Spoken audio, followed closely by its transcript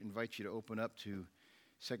invite you to open up to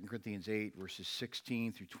 2 Corinthians 8, verses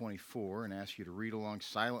 16 through 24, and ask you to read along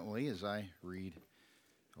silently as I read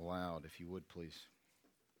aloud, if you would, please.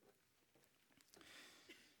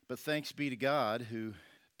 But thanks be to God who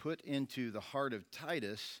put into the heart of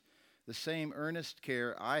Titus the same earnest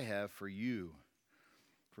care I have for you.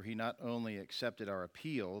 For he not only accepted our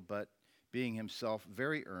appeal, but being himself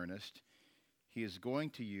very earnest, he is going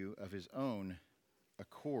to you of his own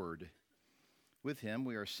accord. With him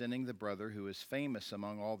we are sending the brother who is famous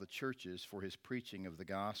among all the churches for his preaching of the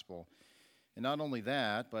gospel. And not only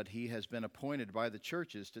that, but he has been appointed by the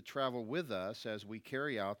churches to travel with us as we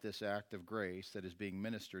carry out this act of grace that is being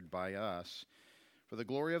ministered by us for the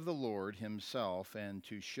glory of the Lord himself and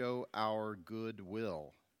to show our good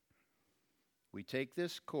will. We take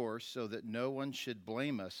this course so that no one should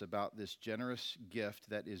blame us about this generous gift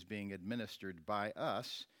that is being administered by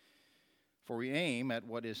us, for we aim at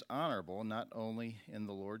what is honorable not only in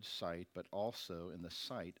the Lord's sight, but also in the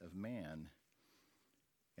sight of man.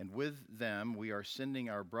 And with them we are sending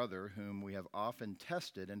our brother, whom we have often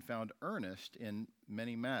tested and found earnest in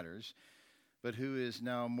many matters, but who is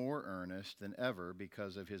now more earnest than ever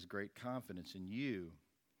because of his great confidence in you.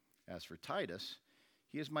 As for Titus,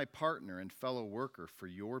 he is my partner and fellow worker for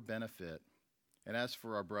your benefit. And as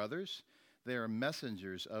for our brothers, they are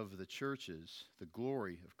messengers of the churches, the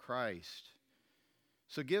glory of Christ.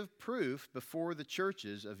 So give proof before the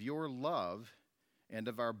churches of your love and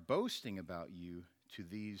of our boasting about you to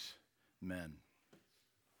these men.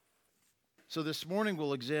 So this morning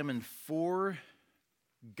we'll examine 4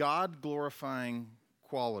 God-glorifying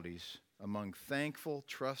qualities among thankful,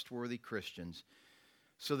 trustworthy Christians,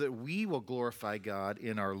 so that we will glorify God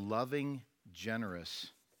in our loving,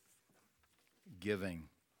 generous giving.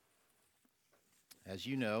 As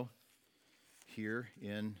you know, here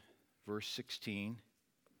in verse 16,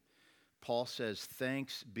 Paul says,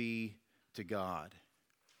 "Thanks be to God."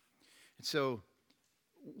 And so,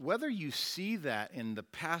 whether you see that in the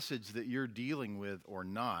passage that you're dealing with or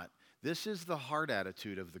not, this is the heart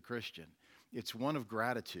attitude of the Christian. It's one of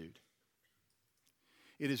gratitude.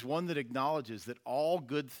 It is one that acknowledges that all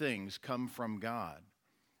good things come from God.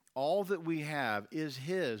 All that we have is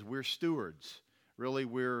His. We're stewards. Really,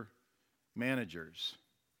 we're managers.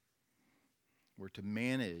 We're to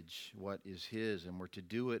manage what is His, and we're to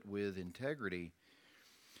do it with integrity.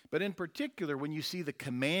 But in particular, when you see the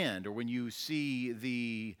command or when you see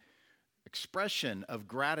the expression of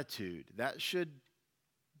gratitude, that should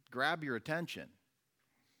grab your attention.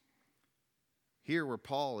 Here where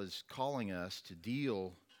Paul is calling us to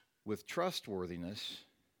deal with trustworthiness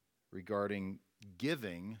regarding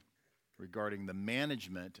giving, regarding the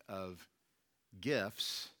management of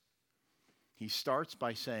gifts, he starts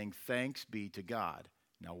by saying, "Thanks be to God."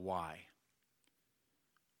 Now why?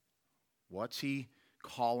 What's he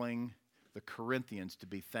calling the Corinthians to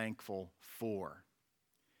be thankful for?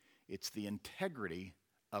 It's the integrity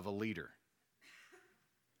of a leader.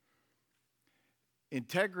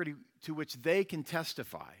 Integrity to which they can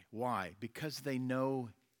testify. Why? Because they know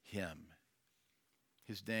him.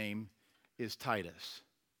 His name is Titus.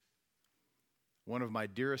 One of my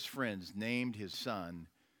dearest friends named his son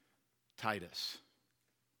Titus.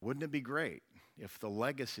 Wouldn't it be great if the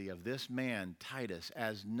legacy of this man, Titus,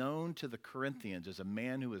 as known to the Corinthians as a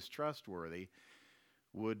man who is trustworthy,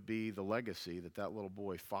 would be the legacy that that little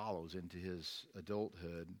boy follows into his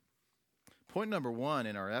adulthood? Point number 1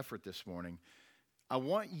 in our effort this morning, I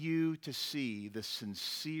want you to see the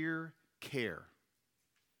sincere care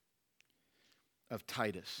of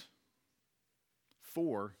Titus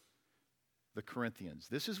for the Corinthians.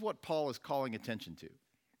 This is what Paul is calling attention to.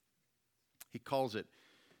 He calls it,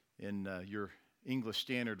 in your English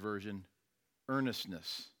Standard Version,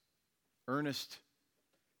 earnestness, earnest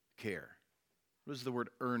care. What does the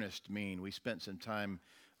word earnest mean? We spent some time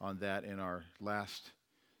on that in our last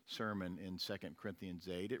sermon in 2 Corinthians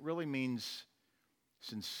 8. It really means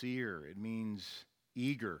sincere. It means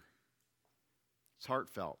eager. It's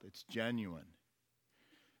heartfelt. It's genuine.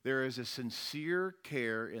 There is a sincere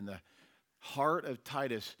care in the heart of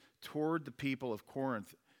Titus toward the people of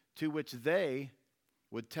Corinth, to which they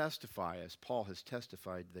would testify, as Paul has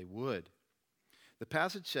testified they would. The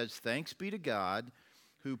passage says, "Thanks be to God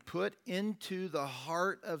who put into the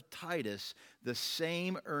heart of Titus the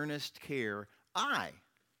same earnest care I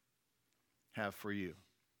have for you."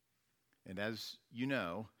 And as you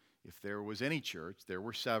know, if there was any church, there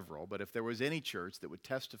were several, but if there was any church that would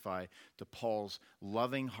testify to Paul's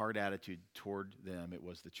loving heart attitude toward them, it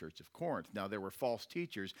was the church of Corinth. Now, there were false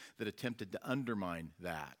teachers that attempted to undermine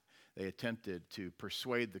that. They attempted to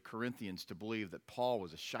persuade the Corinthians to believe that Paul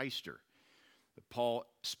was a shyster, Paul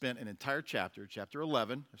spent an entire chapter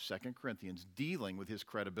 11 of 2 Corinthians, dealing with his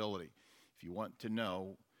credibility. If you want to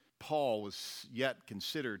know, Paul was yet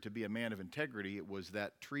considered to be a man of integrity. It was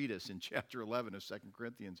that treatise in chapter 11 of 2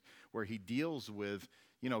 Corinthians where he deals with,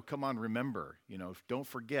 come on, remember, don't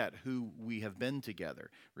forget who we have been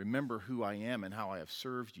together. Remember who I am and how I have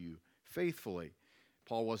served you faithfully.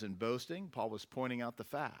 Paul wasn't boasting. Paul was pointing out the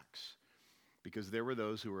facts because there were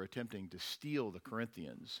those who were attempting to steal the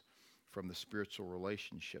Corinthians from the spiritual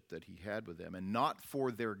relationship that he had with them, and not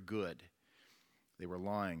for their good. They were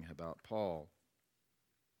lying about Paul.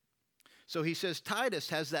 So he says Titus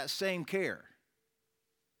has that same care.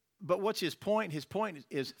 But what's his point? His point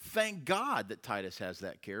is thank God that Titus has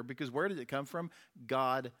that care, because where did it come from?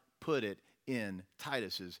 God put it in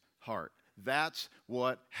Titus's heart. That's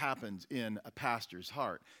what happens in a pastor's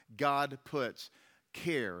heart. God puts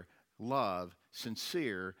care, love,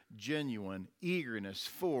 sincere, genuine eagerness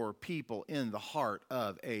for people in the heart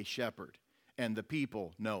of a shepherd. And the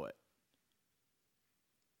people know it.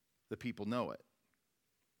 The people know it.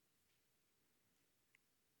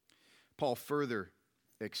 Paul further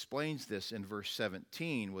explains this in verse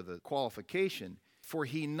 17 with a qualification. For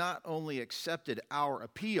he not only accepted our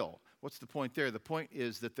appeal. What's the point there? The point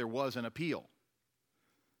is that there was an appeal.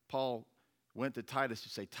 Paul went to Titus to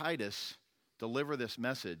say, Titus, deliver this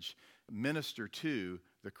message. Minister to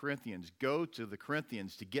the Corinthians. Go to the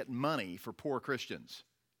Corinthians to get money for poor Christians.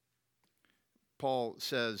 Paul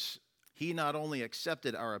says, he not only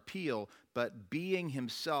accepted our appeal, but being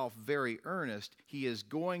himself very earnest, he is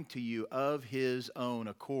going to you of his own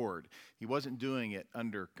accord. He wasn't doing it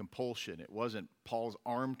under compulsion. It wasn't Paul's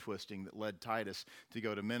arm twisting that led Titus to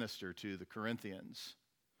go to minister to the Corinthians.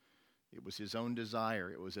 It was his own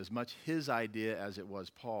desire. It was as much his idea as it was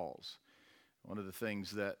Paul's. One of the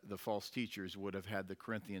things that the false teachers would have had the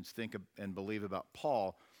Corinthians think and believe about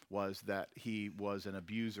Paul was that he was an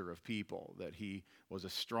abuser of people, that he was a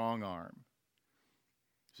strong arm.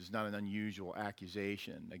 This is not an unusual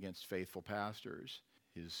accusation against faithful pastors.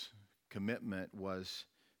 His commitment was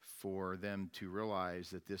for them to realize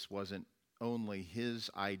that this wasn't only his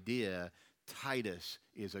idea. Titus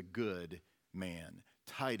is a good man.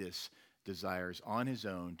 Titus desires on his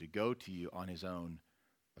own to go to you on his own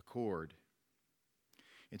accord.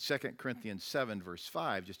 In 2 Corinthians 7, verse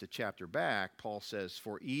 5, just a chapter back, Paul says,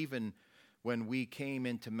 for even when we came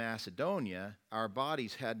into Macedonia, our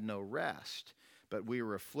bodies had no rest, but we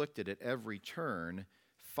were afflicted at every turn,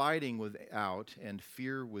 fighting without and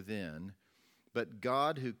fear within. But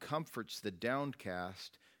God, who comforts the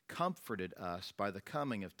downcast, comforted us by the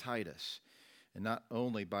coming of Titus. And not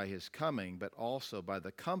only by his coming, but also by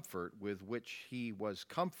the comfort with which he was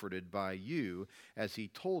comforted by you, as he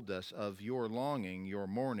told us of your longing, your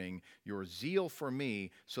mourning, your zeal for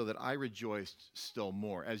me, so that I rejoiced still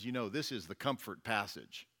more. As you know, this is the comfort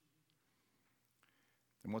passage.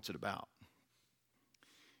 And what's it about?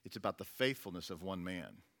 It's about the faithfulness of one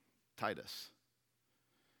man, Titus.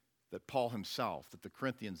 That Paul himself, that the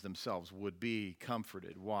Corinthians themselves would be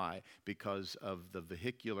comforted. Why? Because of the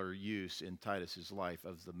vehicular use in Titus's life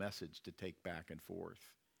of the message to take back and forth.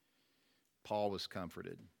 Paul was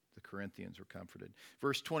comforted. The Corinthians were comforted.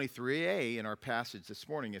 Verse 23a in our passage this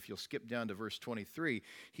morning, if you'll skip down to verse 23,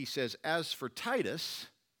 he says, as for Titus,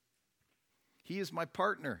 he is my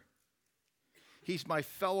partner. He's my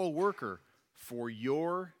fellow worker for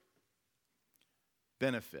your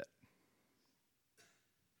benefit.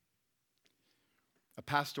 A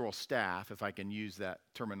pastoral staff, if I can use that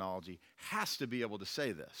terminology, has to be able to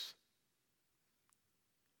say this.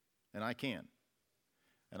 And I can.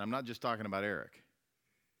 And I'm not just talking about Eric.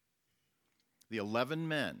 The 11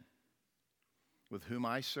 men with whom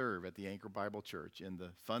I serve at the Anchor Bible Church in the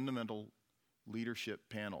fundamental leadership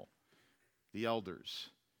panel, the elders,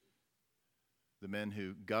 the men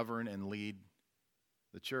who govern and lead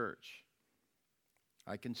the church,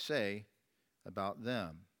 I can say about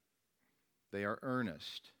them, they are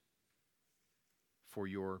earnest for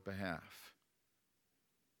your behalf.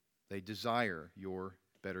 They desire your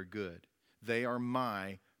better good. They are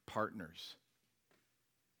my partners.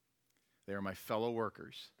 They are my fellow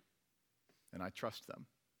workers, and I trust them.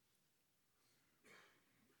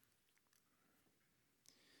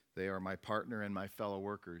 They are my partner and my fellow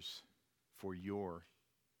workers for your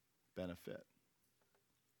benefit.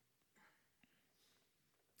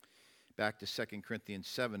 Back to 2 Corinthians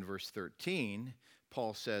 7, verse 13,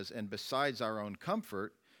 Paul says, and besides our own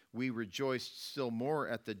comfort, we rejoiced still more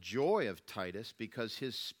at the joy of Titus because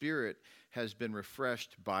his spirit has been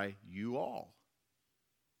refreshed by you all.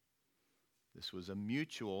 This was a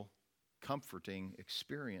mutual, comforting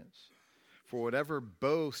experience. For whatever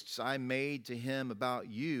boasts I made to him about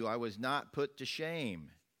you, I was not put to shame.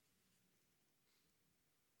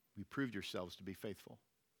 You proved yourselves to be faithful.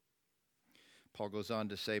 Paul goes on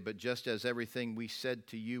to say, but just as everything we said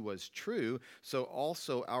to you was true, so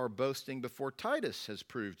also our boasting before Titus has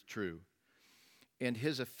proved true. And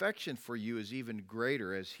his affection for you is even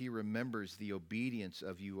greater as he remembers the obedience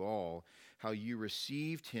of you all, how you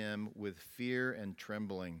received him with fear and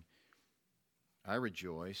trembling. I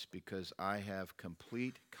rejoice because I have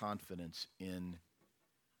complete confidence in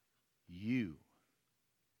you.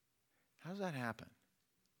 How does that happen?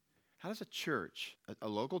 How does a church, a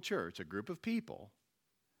local church, a group of people,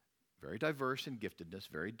 very diverse in giftedness,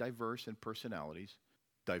 very diverse in personalities,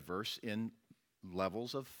 diverse in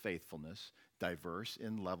levels of faithfulness, diverse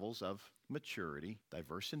in levels of maturity,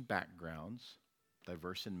 diverse in backgrounds,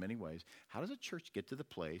 diverse in many ways. How does a church get to the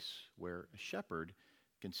place where a shepherd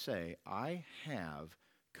can say, I have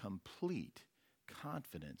complete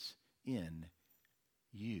confidence in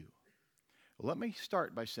you? Well, let me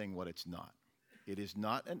start by saying what it's not. It is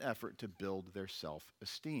not an effort to build their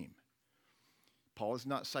self-esteem. Paul is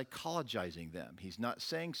not psychologizing them. He's not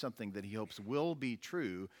saying something that he hopes will be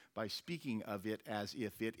true by speaking of it as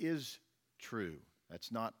if it is true.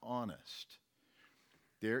 That's not honest.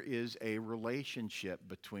 There is a relationship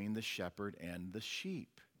between the shepherd and the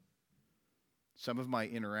sheep. Some of my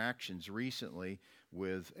interactions recently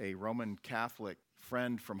with a Roman Catholic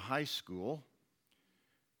friend from high school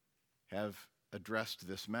have addressed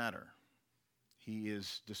this matter. He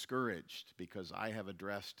is discouraged because I have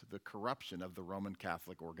addressed the corruption of the Roman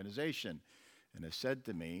Catholic organization and has said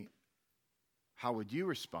to me, how would you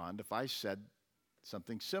respond if I said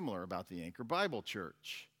something similar about the Anchor Bible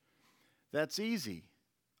Church? That's easy.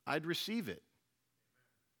 I'd receive it.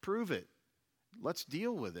 Prove it. Let's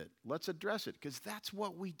deal with it. Let's address it, because that's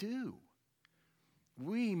what we do.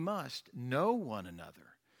 We must know one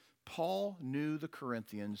another. Paul knew the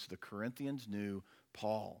Corinthians knew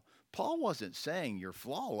Paul. Paul wasn't saying you're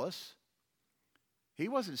flawless. He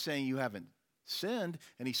wasn't saying you haven't sinned,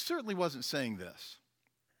 and he certainly wasn't saying this.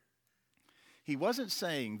 He wasn't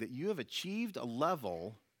saying that you have achieved a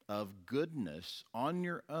level of goodness on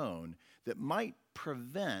your own that might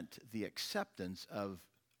prevent the acceptance of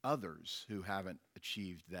others who haven't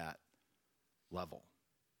achieved that level.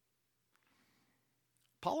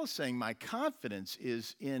 Paul is saying my confidence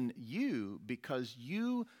is in you because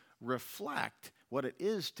you reflect what it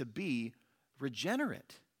is to be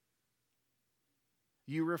regenerate.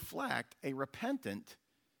 You reflect a repentant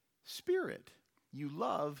spirit. You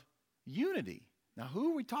love unity. Now,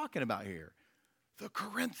 who are we talking about here? The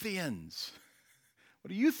Corinthians. What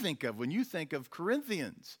do you think of when you think of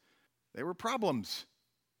Corinthians? They were problems.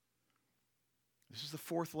 This is the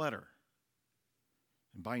fourth letter.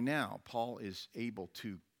 And by now, Paul is able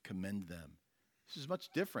to commend them. This is much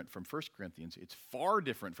different from 1 Corinthians. It's far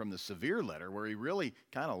different from the severe letter where he really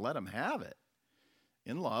kind of let them have it.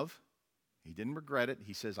 In love, he didn't regret it.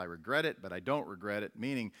 He says, I regret it, but I don't regret it,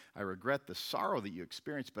 meaning I regret the sorrow that you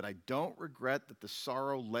experienced, but I don't regret that the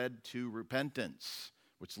sorrow led to repentance,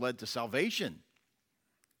 which led to salvation.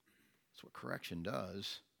 That's what correction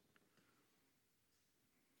does.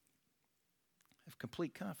 I have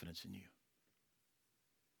complete confidence in you.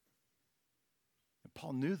 And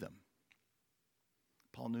Paul knew them.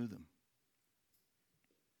 Paul knew them.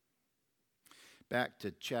 Back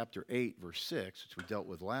to chapter 8, verse 6, which we dealt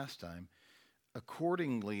with last time.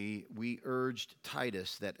 Accordingly, we urged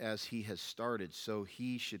Titus that as he has started, so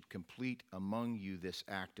he should complete among you this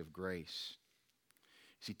act of grace.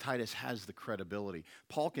 See, Titus has the credibility.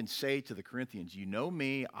 Paul can say to the Corinthians, you know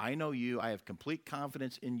me, I know you, I have complete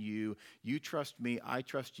confidence in you. You trust me, I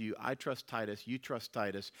trust you, I trust Titus, you trust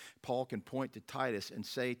Titus. Paul can point to Titus and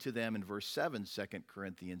say to them in verse 7, 2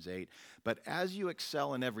 Corinthians 8, but as you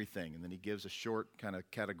excel in everything, and then he gives a short kind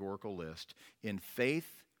of categorical list, in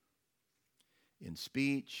faith, in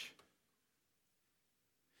speech,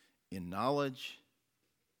 in knowledge,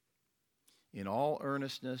 in all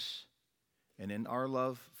earnestness, and in our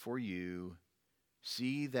love for you,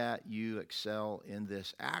 see that you excel in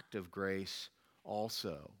this act of grace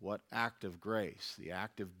also. What act of grace? The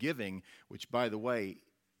act of giving, which, by the way,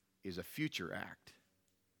 is a future act.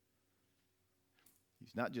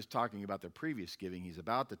 He's not just talking about their previous giving. He's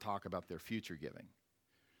about to talk about their future giving.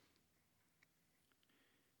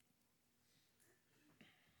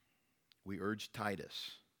 We urge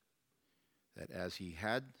Titus that as he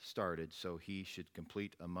had started, so he should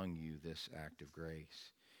complete among you this act of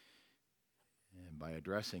grace. And by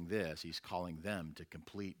addressing this, he's calling them to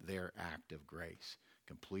complete their act of grace.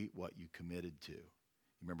 Complete what you committed to.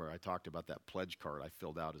 Remember, I talked about that pledge card I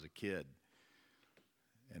filled out as a kid.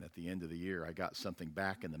 And at the end of the year, I got something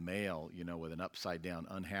back in the mail, with an upside down,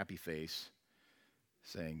 unhappy face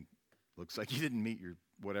saying, looks like you didn't meet your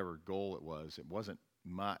whatever goal it was. It wasn't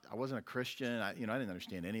I wasn't a Christian. I didn't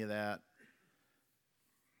understand any of that.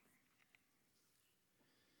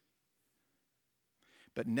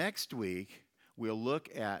 But next week, we'll look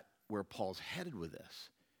at where Paul's headed with this.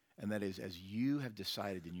 And that is, as you have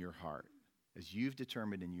decided in your heart, as you've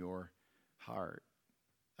determined in your heart,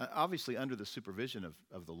 obviously under the supervision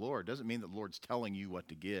of the Lord, doesn't mean that the Lord's telling you what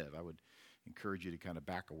to give. I would encourage you to kind of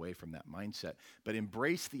back away from that mindset. But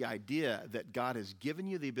embrace the idea that God has given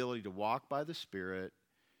you the ability to walk by the Spirit.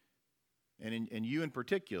 And you in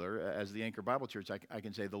particular, as the Anchor Bible Church, I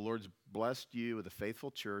can say the Lord's blessed you with a faithful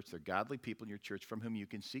church. They're godly people in your church from whom you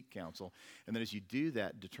can seek counsel. And then as you do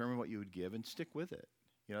that, determine what you would give and stick with it.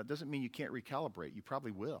 It doesn't mean you can't recalibrate. You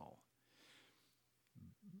probably will.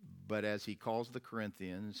 But as he calls the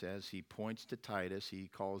Corinthians, as he points to Titus, he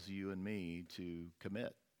calls you and me to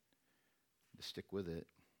commit, to stick with it.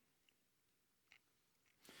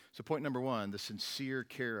 So point number one, the sincere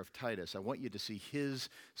care of Titus. I want you to see his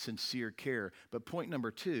sincere care. But point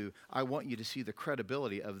number two, I want you to see the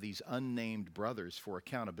credibility of these unnamed brothers for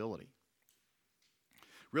accountability.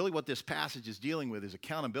 Really what this passage is dealing with is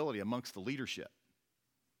accountability amongst the leadership.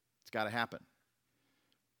 It's got to happen.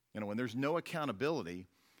 When there's no accountability,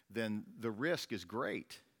 then the risk is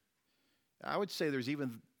great. I would say there's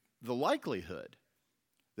even the likelihood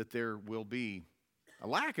that there will be a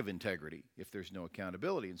lack of integrity if there's no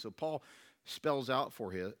accountability. And so Paul spells out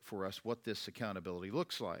for us what this accountability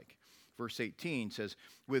looks like. Verse 18 says,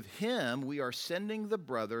 with him we are sending the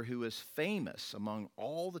brother who is famous among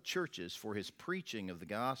all the churches for his preaching of the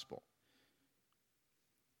gospel.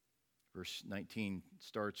 Verse 19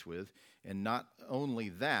 starts with, and not only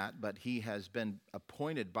that, but he has been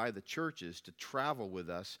appointed by the churches to travel with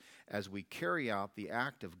us as we carry out the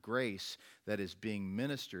act of grace that is being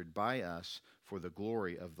ministered by us for the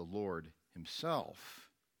glory of the Lord himself.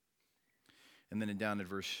 And then down in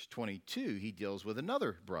verse 22, he deals with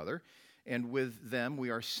another brother. And with them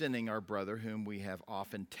we are sending our brother, whom we have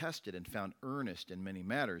often tested and found earnest in many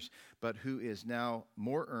matters, but who is now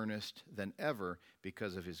more earnest than ever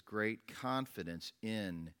because of his great confidence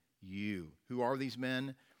in you. Who are these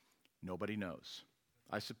men? Nobody knows.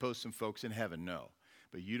 I suppose some folks in heaven know.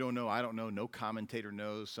 But you don't know, I don't know, no commentator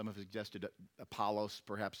knows. Some have suggested Apollos,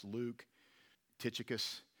 perhaps Luke,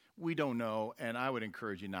 Tychicus. We don't know, and I would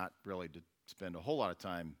encourage you not really to spend a whole lot of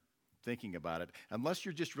time thinking about it, unless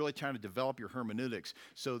you're just really trying to develop your hermeneutics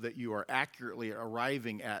so that you are accurately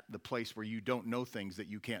arriving at the place where you don't know things that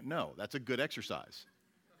you can't know. That's a good exercise.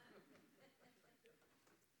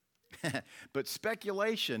 But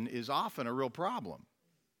speculation is often a real problem,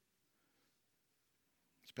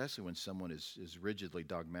 especially when someone is rigidly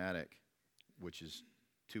dogmatic, which is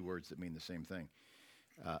two words that mean the same thing,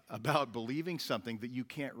 about believing something that you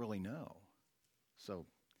can't really know. So,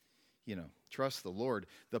 trust the Lord.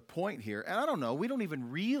 The point here, and I don't know, we don't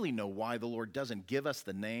even really know why the Lord doesn't give us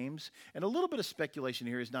the names. And a little bit of speculation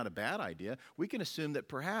here is not a bad idea. We can assume that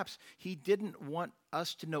perhaps he didn't want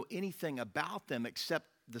us to know anything about them except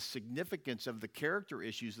the significance of the character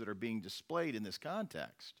issues that are being displayed in this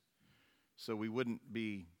context. So we wouldn't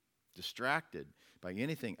be distracted by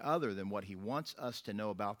anything other than what he wants us to know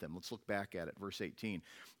about them. Let's look back at it, verse 18.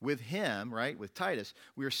 With him, right, with Titus,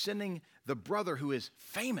 we are sending the brother who is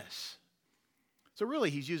famous. So really,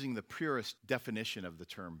 he's using the purest definition of the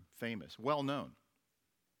term famous, well known.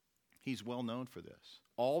 He's well known for this.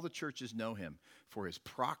 All the churches know him for his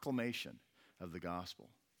proclamation of the gospel.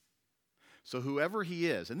 So whoever he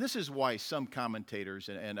is, and this is why some commentators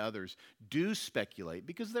and others do speculate,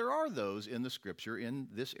 because there are those in the scripture in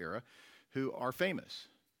this era who are famous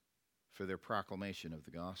for their proclamation of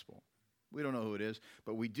the gospel. We don't know who it is,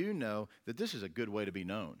 but we do know that this is a good way to be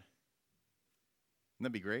known. Wouldn't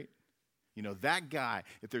that be great? That guy,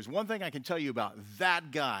 if there's one thing I can tell you about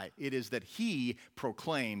that guy, it is that he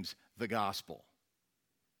proclaims the gospel.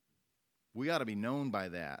 We ought to be known by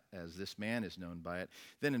that, as this man is known by it.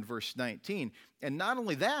 Then in verse 19, and not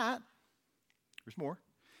only that, there's more,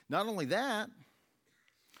 not only that,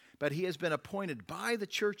 but he has been appointed by the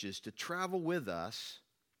churches to travel with us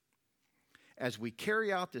as we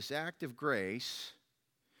carry out this act of grace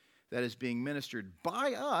that is being ministered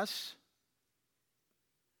by us.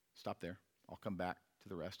 Stop there. I'll come back to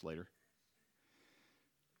the rest later.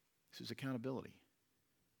 This is accountability.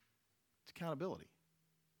 It's accountability.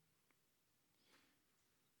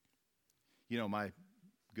 My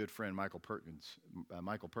good friend Michael Perkins,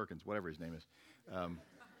 whatever his name is,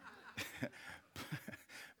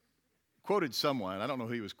 quoted someone, I don't know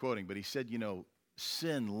who he was quoting, but he said,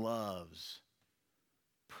 sin loves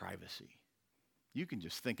privacy. You can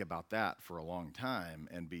just think about that for a long time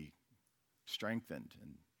and be strengthened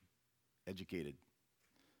and educated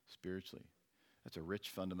spiritually. That's a rich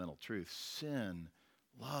fundamental truth. Sin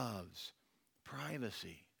loves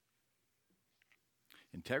privacy.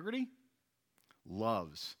 Integrity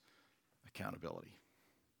loves accountability.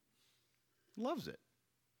 Loves it.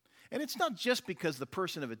 And it's not just because the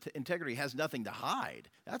person of integrity has nothing to hide.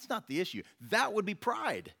 That's not the issue. That would be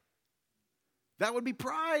pride. That would be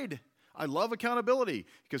pride. I love accountability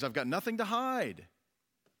because I've got nothing to hide.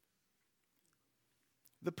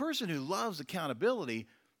 The person who loves accountability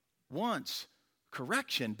wants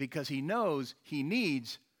correction because he knows he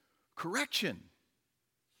needs correction.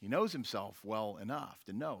 He knows himself well enough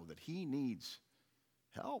to know that he needs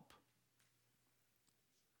help.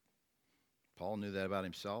 Paul knew that about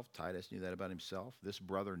himself. Titus knew that about himself. This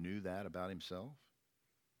brother knew that about himself.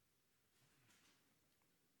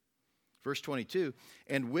 Verse 22,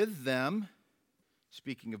 and with them,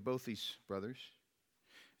 speaking of both these brothers,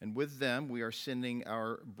 and with them we are sending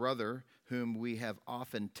our brother whom we have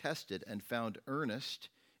often tested and found earnest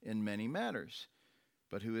in many matters,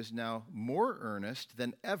 but who is now more earnest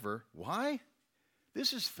than ever. Why?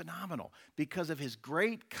 This is phenomenal because of his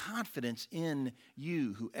great confidence in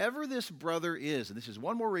you. Whoever this brother is, and this is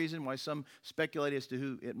one more reason why some speculate as to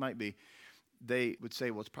who it might be, they would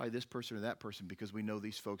say, well, it's probably this person or that person because we know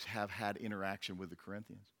these folks have had interaction with the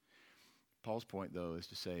Corinthians. Paul's point, though, is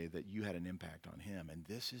to say that you had an impact on him, and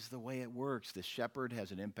this is the way it works. The shepherd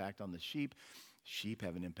has an impact on the sheep. Sheep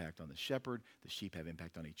have an impact on the shepherd. The sheep have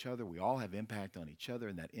impact on each other. We all have impact on each other,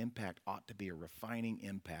 and that impact ought to be a refining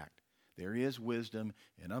impact. There is wisdom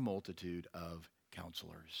in a multitude of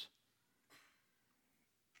counselors.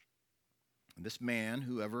 And this man,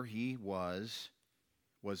 whoever he was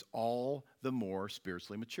all the more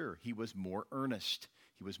spiritually mature. He was more earnest.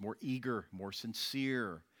 He was more eager, more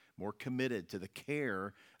sincere, more committed to the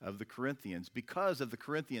care of the Corinthians because of the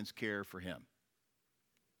Corinthians' care for him.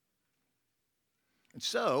 And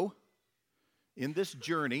so, in this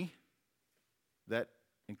journey that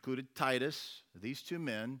included Titus, these two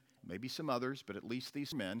men, maybe some others, but at least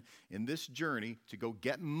these men, in this journey to go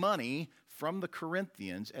get money from the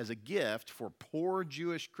Corinthians as a gift for poor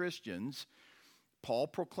Jewish Christians, Paul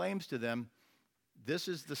proclaims to them, this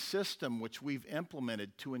is the system which we've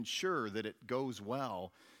implemented to ensure that it goes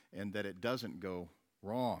well and that it doesn't go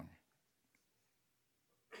wrong.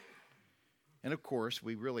 And of course,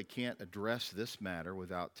 we really can't address this matter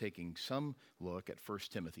without taking some look at 1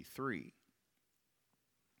 Timothy 3.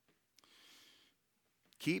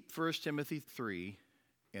 Keep 1 Timothy 3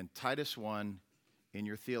 and Titus 1 in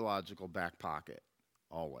your theological back pocket,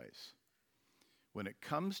 always. When it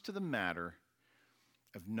comes to the matter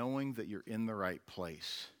of knowing that you're in the right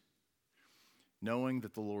place, knowing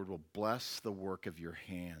that the Lord will bless the work of your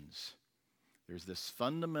hands, there's this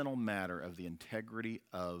fundamental matter of the integrity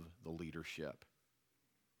of the leadership.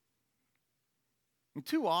 And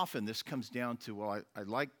too often this comes down to, well, I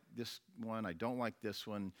like this one, I don't like this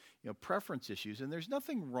one, preference issues. And there's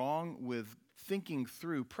nothing wrong with thinking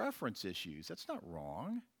through preference issues. That's not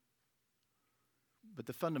wrong. But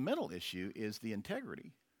the fundamental issue is the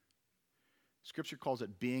integrity. Scripture calls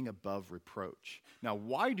it being above reproach. Now,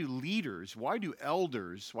 why do leaders, why do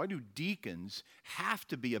elders, why do deacons have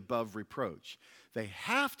to be above reproach? They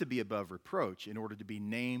have to be above reproach in order to be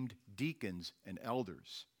named deacons and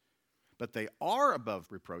elders. But they are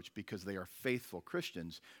above reproach because they are faithful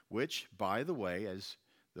Christians, which, by the way, as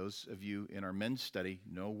those of you in our men's study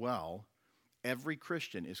know well, every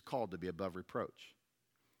Christian is called to be above reproach.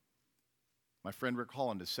 My friend Rick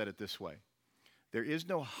Holland has said it this way. There is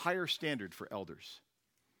no higher standard for elders.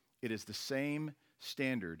 It is the same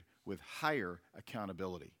standard with higher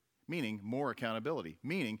accountability, meaning more accountability,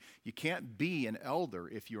 meaning you can't be an elder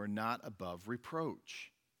if you are not above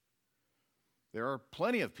reproach. There are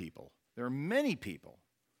plenty of people, there are many people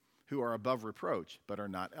who are above reproach but are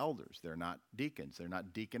not elders. They're not deacons, they're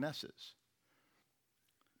not deaconesses.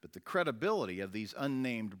 But the credibility of these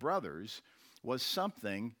unnamed brothers was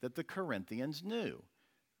something that the Corinthians knew.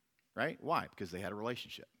 Right? Why? Because they had a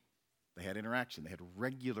relationship. They had interaction. They had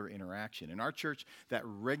regular interaction. In our church, that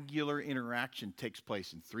regular interaction takes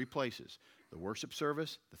place in three places: the worship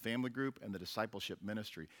service, the family group, and the discipleship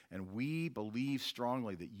ministry. And we believe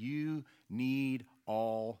strongly that you need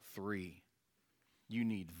all three. You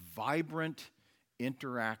need vibrant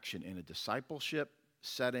interaction in a discipleship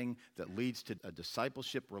setting that leads to a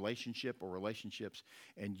discipleship relationship or relationships,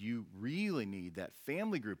 and you really need that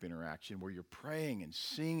family group interaction where you're praying and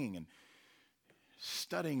singing and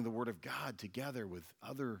studying the Word of God together with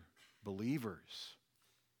other believers.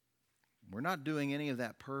 We're not doing any of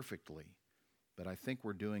that perfectly, but I think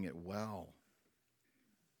we're doing it well.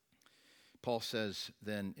 Paul says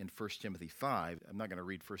then in 1 Timothy 5, I'm not going to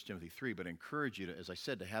read 1 Timothy 3, but I encourage you to, as I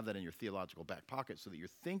said, to have that in your theological back pocket so that you're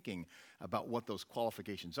thinking about what those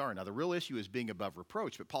qualifications are. Now, the real issue is being above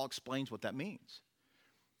reproach, but Paul explains what that means.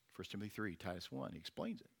 1 Timothy 3, Titus 1, he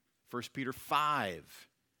explains it. 1 Peter 5,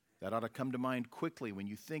 that ought to come to mind quickly when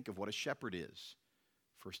you think of what a shepherd is.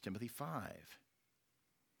 1 Timothy 5.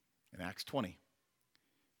 And Acts 20,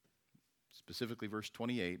 specifically verse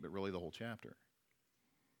 28, but really the whole chapter.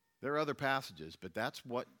 There are other passages, but that's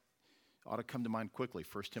what ought to come to mind quickly.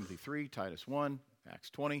 1 Timothy 3, Titus 1, Acts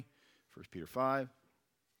 20, 1 Peter 5.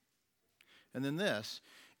 And then this,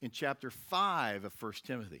 in chapter 5 of 1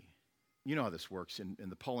 Timothy. You know how this works in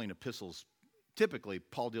the Pauline epistles. Typically,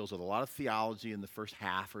 Paul deals with a lot of theology in the first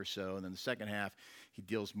half or so, and then the second half, he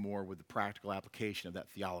deals more with the practical application of that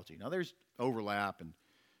theology. Now, there's overlap and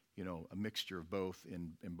a mixture of both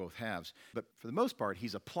in both halves. But for the most part,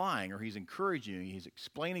 he's applying or he's encouraging you, he's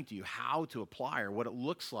explaining to you how to apply or what it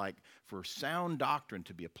looks like for sound doctrine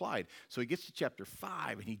to be applied. So he gets to chapter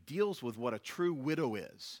 5 and he deals with what a true widow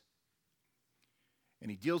is.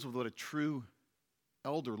 And he deals with what a true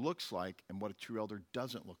elder looks like and what a true elder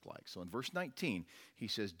doesn't look like. So in verse 19, he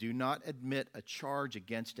says, do not admit a charge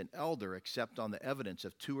against an elder except on the evidence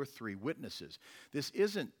of 2 or 3 witnesses. This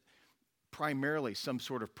isn't primarily some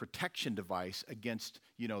sort of protection device against,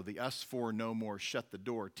 the us four no more shut the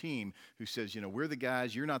door team who says, we're the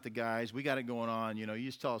guys, you're not the guys, we got it going on, you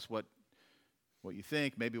just tell us what you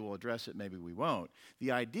think, maybe we'll address it, maybe we won't.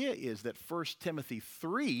 The idea is that 1 Timothy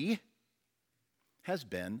 3 has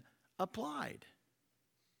been applied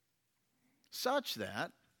such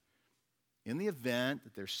that in the event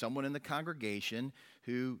that there's someone in the congregation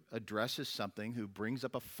who addresses something, who brings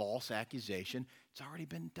up a false accusation, it's already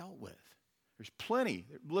been dealt with. There's plenty.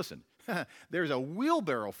 Listen, there's a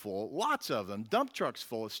wheelbarrow full, lots of them, dump trucks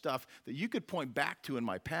full of stuff that you could point back to in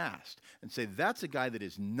my past and say, that's a guy that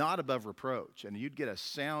is not above reproach. And you'd get a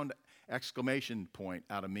sound exclamation point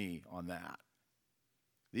out of me on that.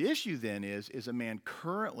 The issue then is a man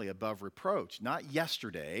currently above reproach, not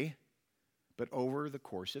yesterday, but over the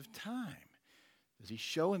course of time. Does he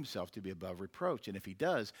show himself to be above reproach? And if he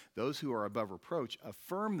does, those who are above reproach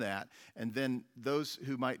affirm that, and then those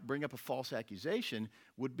who might bring up a false accusation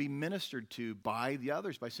would be ministered to by the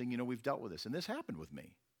others by saying, we've dealt with this. And this happened with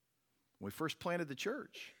me. When we first planted the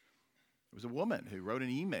church, there was a woman who wrote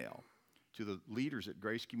an email to the leaders at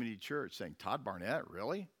Grace Community Church saying, Todd Barnett,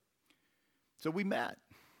 really? So we met.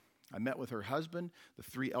 I met with her husband, the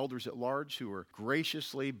 3 elders at large who were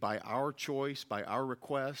graciously, by our choice, by our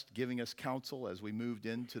request, giving us counsel as we moved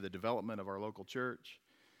into the development of our local church.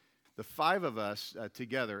 The 5 of us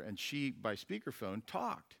together, and she, by speakerphone,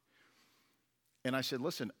 talked. And I said,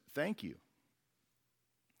 listen, thank you.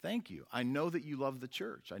 Thank you. I know that you love the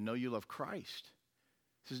church. I know you love Christ.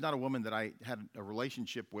 This is not a woman that I had a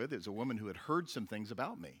relationship with. It's a woman who had heard some things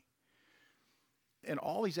about me. And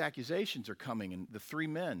all these accusations are coming, and the 3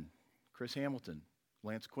 men, Chris Hamilton,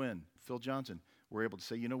 Lance Quinn, Phil Johnson, were able to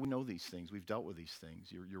say, we know these things. We've dealt with these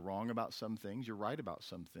things. You're wrong about some things. You're right about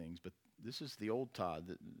some things. But this is the old Todd.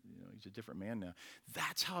 That he's a different man now.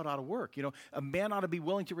 That's how it ought to work. A man ought to be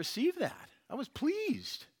willing to receive that. I was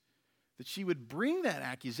pleased that she would bring that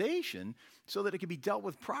accusation so that it could be dealt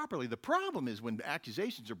with properly. The problem is when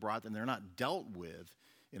accusations are brought and they're not dealt with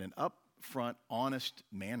in an upfront, honest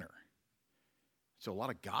manner. So a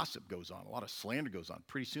lot of gossip goes on, a lot of slander goes on.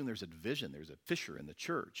 Pretty soon there's a division, there's a fissure in the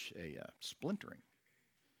church, a splintering,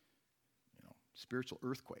 spiritual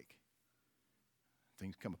earthquake.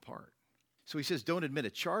 Things come apart. So he says, don't admit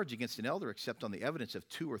a charge against an elder except on the evidence of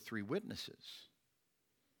 2 or 3 witnesses.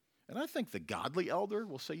 And I think the godly elder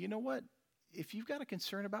will say, you know what? If you've got a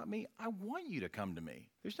concern about me, I want you to come to me.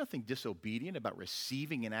 There's nothing disobedient about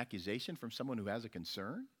receiving an accusation from someone who has a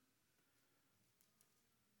concern.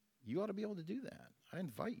 You ought to be able to do that. I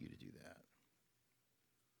invite you to do that.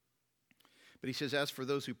 But he says, as for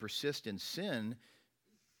those who persist in sin,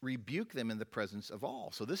 rebuke them in the presence of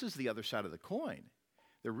all. So this is the other side of the coin.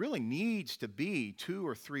 There really needs to be 2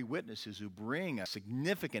 or 3 witnesses who bring a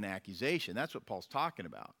significant accusation. That's what Paul's talking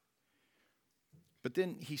about. But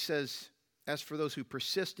then he says, as for those who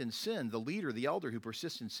persist in sin, the leader, the elder who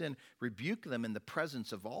persists in sin, rebuke them in the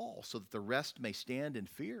presence of all so that the rest may stand in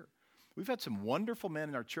fear. We've had some wonderful men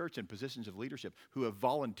in our church in positions of leadership who have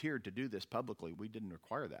volunteered to do this publicly. We didn't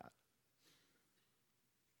require that.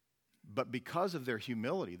 But because of their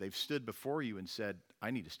humility, they've stood before you and said,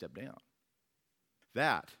 I need to step down.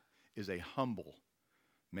 That is a humble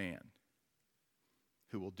man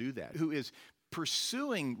who will do that, who is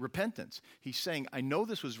pursuing repentance. He's saying, I know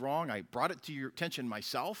this was wrong. I brought it to your attention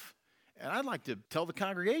myself, And I'd like to tell the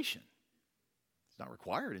congregation, it's not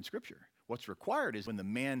required in Scripture. What's required is when the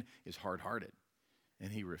man is hard-hearted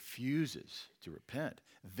and he refuses to repent,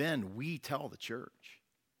 then we tell the church.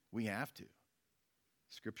 We have to.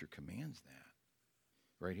 Scripture commands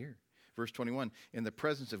that right here. Verse 21, in the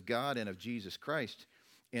presence of God and of Jesus Christ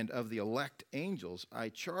and of the elect angels, I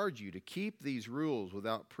charge you to keep these rules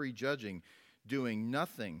without prejudging, doing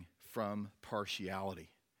nothing from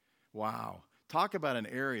partiality. Wow. Talk about an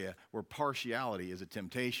area where partiality is a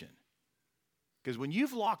temptation. Because when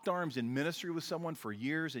you've locked arms in ministry with someone for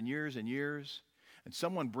years and years and years, and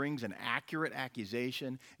someone brings an accurate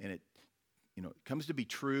accusation and it comes to be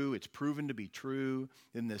true, it's proven to be true,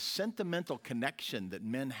 then the sentimental connection that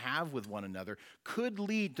men have with one another could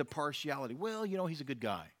lead to partiality. Well, he's a good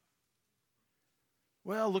guy.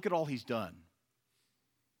 Well, look at all he's done.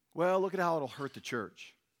 Well, look at how it'll hurt the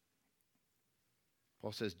church.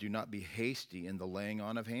 Paul says, do not be hasty in the laying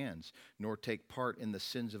on of hands, nor take part in the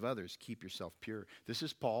sins of others. Keep yourself pure. This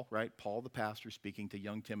is Paul, right? Paul the pastor speaking to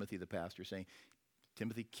young Timothy the pastor saying,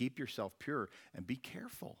 Timothy, keep yourself pure and be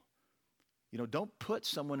careful. Don't put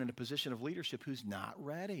someone in a position of leadership who's not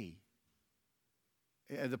ready.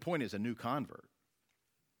 The point is a new convert.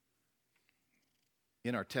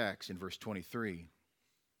 In our text, in verse 23,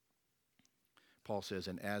 Paul says,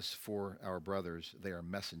 and as for our brothers, they are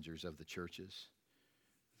messengers of the churches,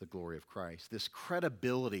 the glory of Christ. This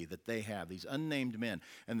credibility that they have, these unnamed men,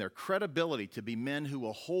 and their credibility to be men who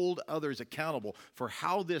will hold others accountable for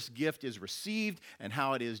how this gift is received and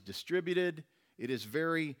how it is distributed, it is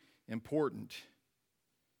very important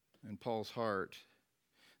in Paul's heart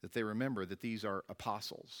that they remember that these are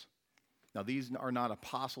apostles. Now, these are not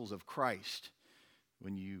apostles of Christ.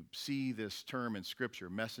 When you see this term in Scripture,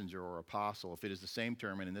 messenger or apostle, if it is the same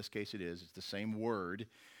term, and in this case it is, it's the same word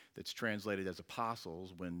that's translated as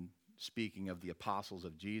apostles when speaking of the apostles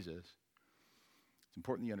of Jesus. It's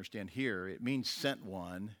important you understand here, it means sent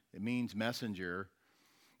one, it means messenger,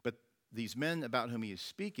 but these men about whom he is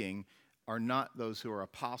speaking are not those who are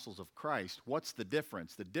apostles of Christ. What's the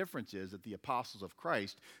difference? The difference is that the apostles of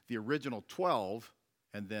Christ, the original 12,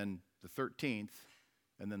 and then the 13th,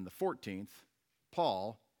 and then the 14th,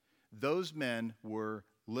 Paul, those men were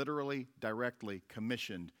literally, directly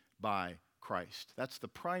commissioned by Christ. That's the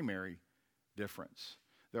primary difference.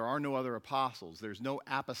 There are no other apostles. There's no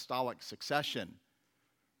apostolic succession.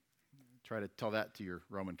 Try to tell that to your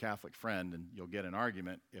Roman Catholic friend, and you'll get an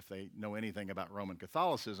argument if they know anything about Roman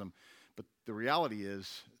Catholicism. But the reality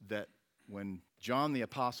is that when John the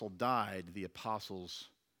Apostle died, the apostles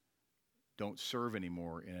don't serve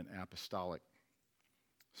anymore in an apostolic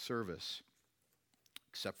service,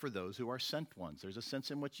 except for those who are sent ones. There's a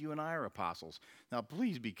sense in which you and I are apostles. Now,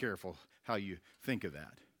 please be careful how you think of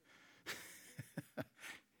that.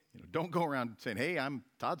 Don't go around saying, hey,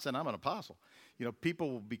 Todd said I'm an apostle.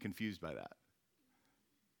 People will be confused by that.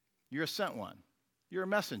 You're a sent one. You're a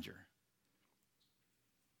messenger.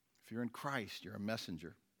 If you're in Christ, you're a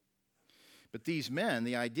messenger. But these men,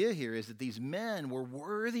 the idea here is that these men were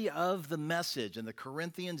worthy of the message, and the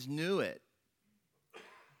Corinthians knew it,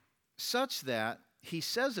 such that he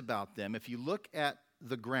says about them, if you look at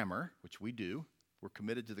the grammar, which we do, we're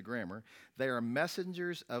committed to the grammar, they are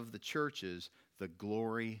messengers of the churches, the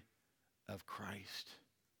glory of Christ.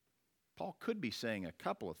 Paul could be saying a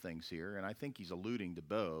couple of things here, and I think he's alluding to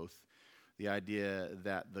both. The idea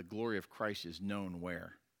that the glory of Christ is known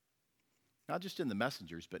where? Not just in the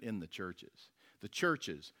messengers, but in the churches. The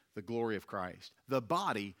churches, the glory of Christ. The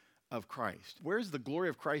body of Christ. Where's the glory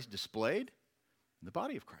of Christ displayed? In the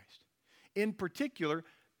body of Christ. In particular,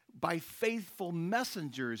 by faithful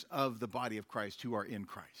messengers of the body of Christ who are in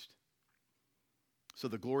Christ. So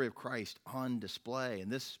the glory of Christ on display.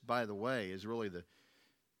 And this, by the way, is really the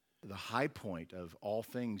high point of all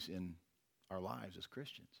things in our lives as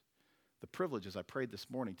Christians. The privilege, as I prayed this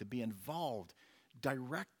morning, to be involved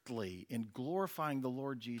directly in glorifying the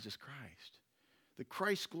Lord Jesus Christ. That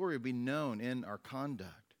Christ's glory will be known in our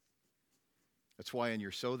conduct. That's why in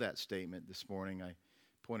your "So That" statement this morning, I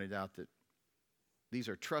pointed out that these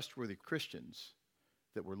are trustworthy Christians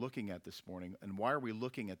that we're looking at this morning. And why are we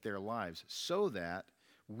looking at their lives? So that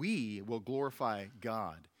we will glorify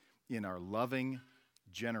God in our loving,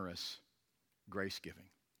 generous grace giving.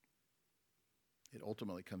 It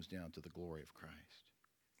ultimately comes down to the glory of Christ.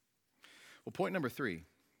 Well, point number 3.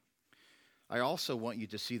 I also want you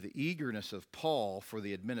to see the eagerness of Paul for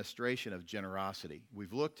the administration of generosity.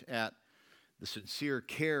 We've looked at the sincere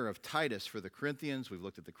care of Titus for the Corinthians. We've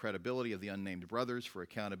looked at the credibility of the unnamed brothers for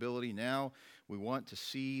accountability. Now we want to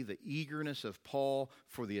see the eagerness of Paul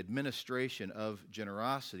for the administration of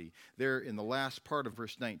generosity. There in the last part of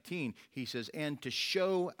verse 19, he says, and to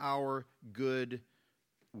show our good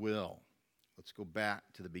will. Let's go back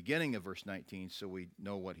to the beginning of verse 19 so we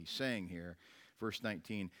know what he's saying here. Verse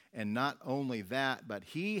 19, and not only that, but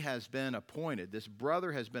he has been appointed, this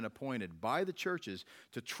brother has been appointed by the churches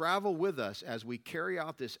to travel with us as we carry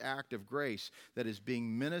out this act of grace that is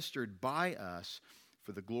being ministered by us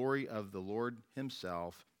for the glory of the Lord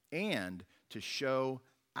himself and to show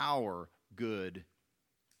our good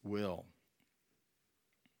will.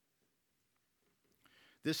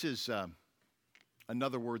 This is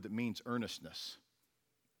another word that means earnestness,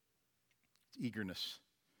 eagerness.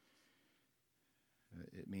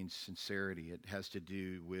 It means sincerity. It has to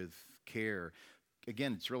do with care.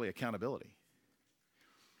 Again, it's really accountability.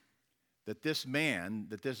 That this man,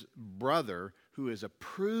 that this brother who is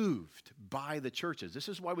approved by the churches, this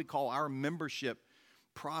is why we call our membership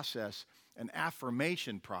process an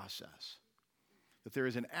affirmation process. That there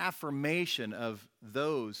is an affirmation of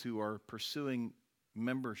those who are pursuing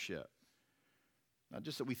membership. Not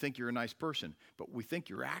just that we think you're a nice person, but we think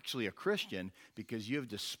you're actually a Christian because you have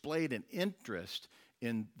displayed an interest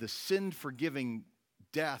in the sin-forgiving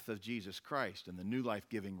death of Jesus Christ and the new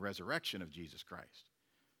life-giving resurrection of Jesus Christ.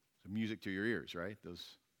 So music to your ears, right?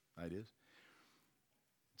 Those ideas.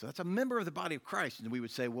 So that's a member of the body of Christ. And we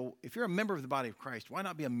would say, well, if you're a member of the body of Christ, why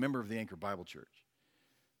not be a member of the Anchor Bible Church?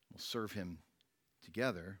 We'll serve him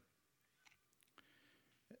together.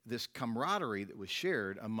 This camaraderie that was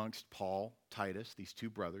shared amongst Paul, Titus, these two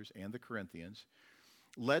brothers, and the Corinthians,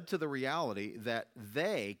 led to the reality that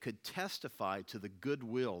they could testify to the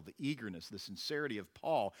goodwill, the eagerness, the sincerity of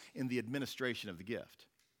Paul in the administration of the gift.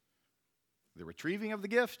 The retrieving of the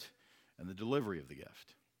gift and the delivery of the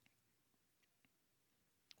gift.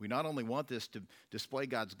 We not only want this to display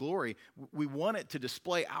God's glory, we want it to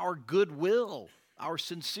display our goodwill, our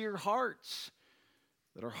sincere hearts,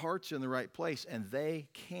 that our hearts are in the right place, and they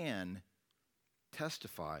can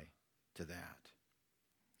testify to that.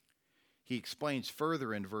 He explains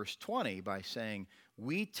further in verse 20 by saying,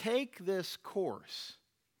 we take this course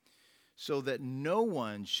so that no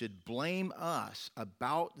one should blame us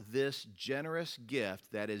about this generous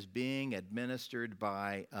gift that is being administered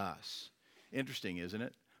by us. Interesting, isn't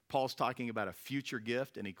it? Paul's talking about a future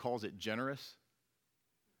gift, and he calls it generous.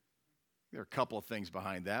 There are a couple of things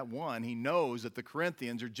behind that. One, he knows that the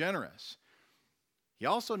Corinthians are generous. He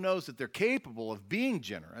also knows that they're capable of being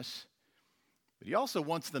generous, but he also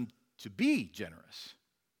wants them to be generous.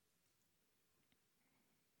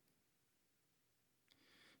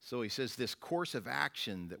 So he says this course of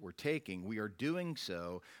action that we're taking, we are doing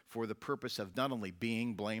so for the purpose of not only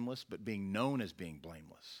being blameless, but being known as being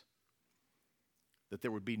blameless. That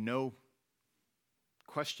there would be no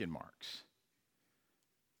question marks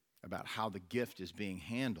about how the gift is being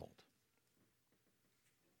handled.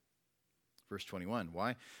 Verse 21,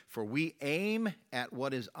 why? For we aim at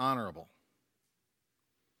what is honorable,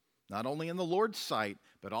 not only in the Lord's sight,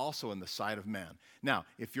 but also in the sight of men. Now,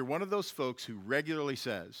 if you're one of those folks who regularly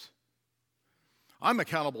says, I'm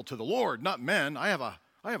accountable to the Lord, not men, I have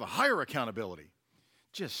a higher accountability,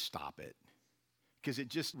 just stop it. Because it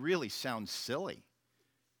just really sounds silly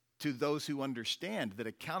to those who understand that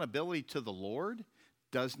accountability to the Lord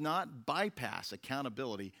does not bypass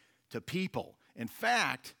accountability to people. In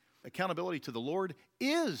fact, accountability to the Lord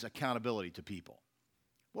is accountability to people.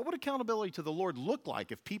 What would accountability to the Lord look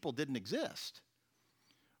like if people didn't exist?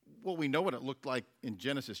 Well, we know what it looked like in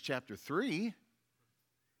Genesis chapter 3.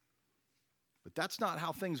 But that's not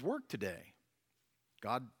how things work today.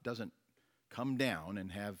 God doesn't come down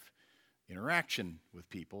and have interaction with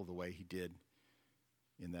people the way he did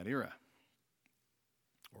in that era,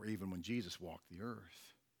 or even when Jesus walked the earth.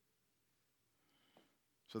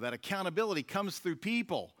 So that accountability comes through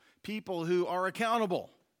people who are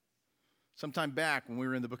accountable. Sometime back when we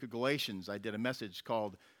were in the book of Galatians, I did a message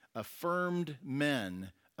called Affirmed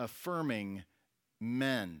Men, Affirming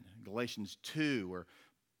Men. Galatians 2, where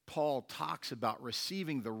Paul talks about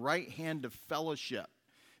receiving the right hand of fellowship,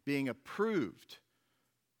 being approved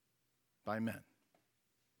by men.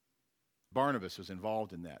 Barnabas was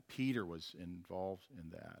involved in that. Peter was involved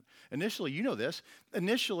in that. Initially, you know this,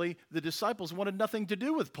 initially the disciples wanted nothing to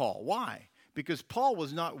do with Paul. Why? Because Paul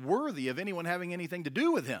was not worthy of anyone having anything to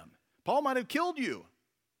do with him. Paul might have killed you.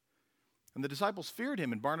 And the disciples feared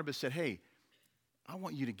him, and Barnabas said, hey, I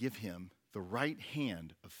want you to give him the right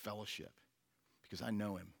hand of fellowship because I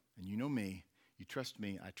know him, and you know me, you trust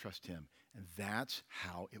me, I trust him. And that's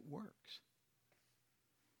how it works.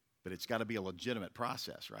 But it's got to be a legitimate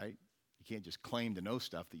process, right? You can't just claim to know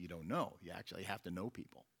stuff that you don't know. You actually have to know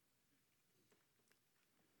people.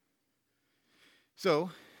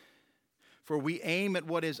 So, for we aim at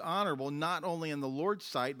what is honorable, not only in the Lord's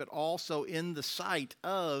sight, but also in the sight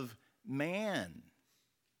of man.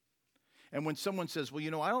 And when someone says,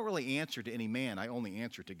 well, I don't really answer to any man, I only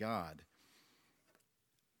answer to God.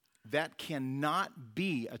 That cannot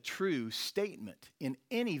be a true statement in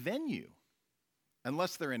any venue,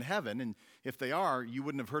 unless they're in heaven. And if they are, you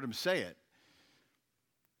wouldn't have heard them say it.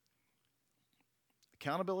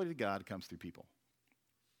 Accountability to God comes through people.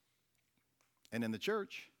 And in the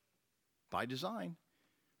church, by design,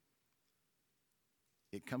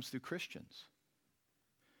 it comes through Christians.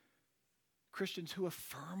 Christians who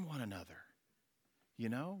affirm one another.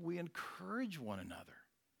 We encourage one another.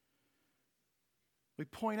 We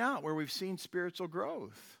point out where we've seen spiritual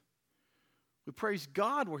growth. We praise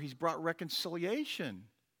God where he's brought reconciliation.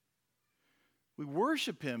 We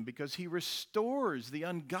worship him because he restores the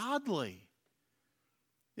ungodly.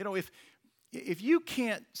 If you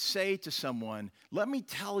can't say to someone, let me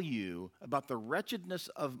tell you about the wretchedness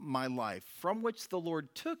of my life from which the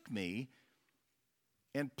Lord took me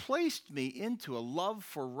and placed me into a love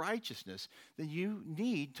for righteousness, then you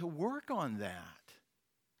need to work on that.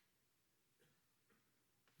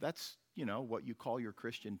 That's, what you call your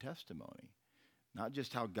Christian testimony. Not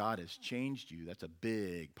just how God has changed you, that's a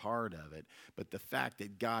big part of it, but the fact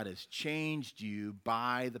that God has changed you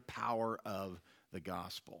by the power of the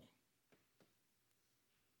gospel.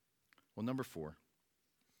 Well, number four.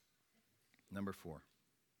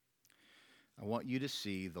 I want you to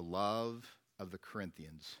see the love of the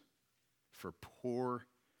Corinthians for poor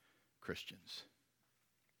Christians.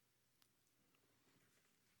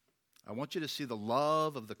 I want you to see the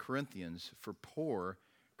love of the Corinthians for poor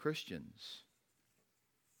Christians.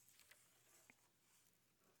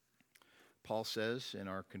 Paul says in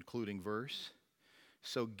our concluding verse,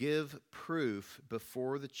 so give proof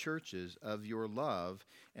before the churches of your love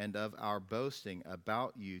and of our boasting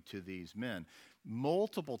about you to these men.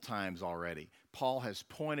 Multiple times already, Paul has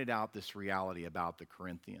pointed out this reality about the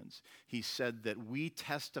Corinthians. He said that we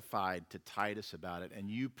testified to Titus about it, and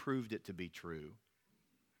you proved it to be true.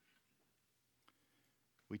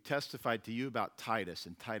 We testified to you about Titus,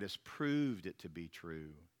 and Titus proved it to be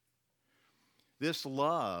true. This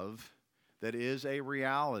love that is a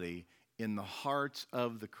reality in the hearts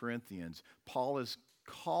of the Corinthians, Paul is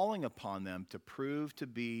calling upon them to prove to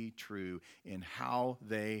be true in how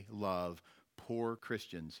they love poor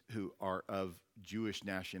Christians who are of Jewish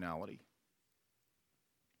nationality.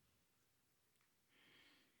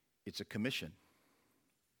 It's a commission.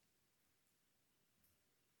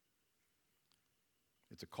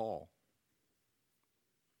 It's a call.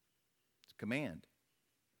 It's a command.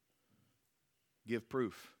 Give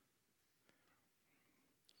proof.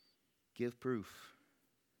 Give proof.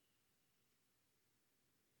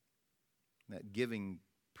 That giving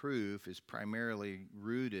proof is primarily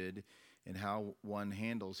rooted in how one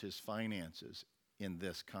handles his finances in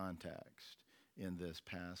this context, in this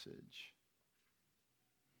passage.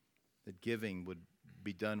 That giving would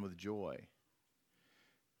be done with joy.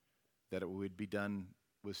 That it would be done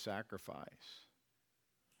with sacrifice,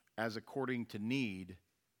 as according to need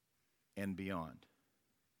and beyond.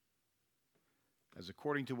 As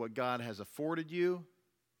according to what God has afforded you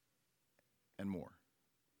and more.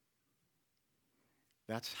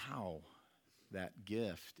 That's how that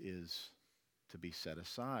gift is to be set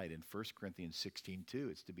aside. In 1 Corinthians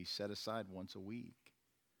 16:2, it's to be set aside once a week.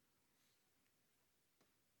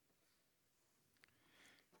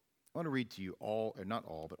 I want to read to you all, or not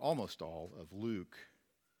all, but almost all of Luke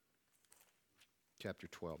chapter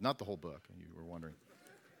 12. Not the whole book, you were wondering.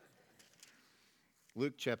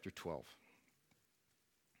 Luke chapter 12.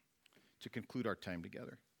 To conclude our time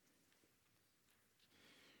together.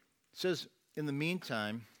 It says, in the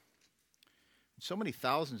meantime, so many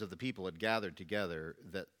thousands of the people had gathered together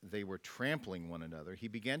that they were trampling one another. He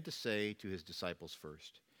began to say to his disciples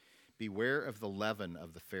first, beware of the leaven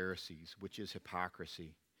of the Pharisees, which is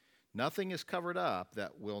hypocrisy. Nothing is covered up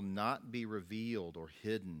that will not be revealed, or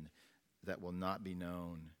hidden that will not be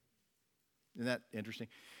known. Isn't that interesting?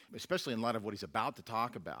 Especially in light of what he's about to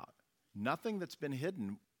talk about. Nothing that's been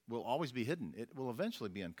hidden will always be hidden. It will eventually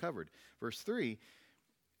be uncovered. Verse 3,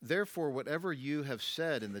 therefore whatever you have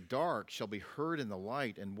said in the dark shall be heard in the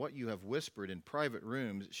light, and what you have whispered in private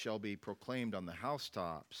rooms shall be proclaimed on the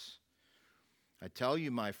housetops. I tell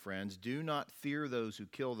you, my friends, do not fear those who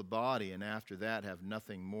kill the body, and after that have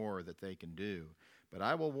nothing more that they can do. But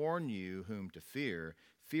I will warn you whom to fear.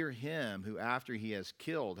 Fear him who after he has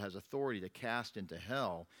killed has authority to cast into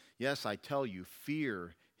hell. Yes, I tell you,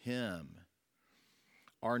 fear him.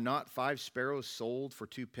 Are not 5 sparrows sold for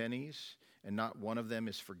 2 pennies, and not one of them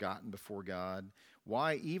is forgotten before God?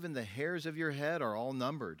 Why, even the hairs of your head are all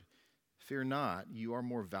numbered. Fear not, you are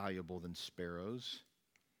more valuable than sparrows.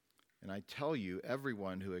 And I tell you,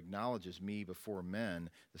 everyone who acknowledges me before men,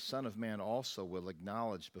 the Son of Man also will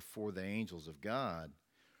acknowledge before the angels of God.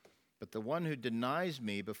 But the one who denies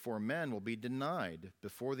me before men will be denied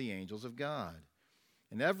before the angels of God.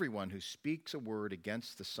 And everyone who speaks a word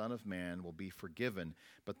against the Son of Man will be forgiven,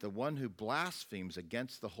 but the one who blasphemes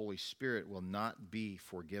against the Holy Spirit will not be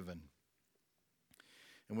forgiven.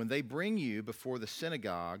 And when they bring you before the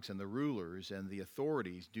synagogues and the rulers and the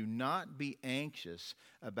authorities, do not be anxious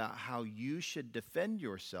about how you should defend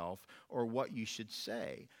yourself or what you should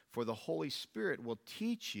say, for the Holy Spirit will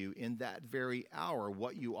teach you in that very hour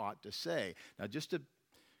what you ought to say. Now, just a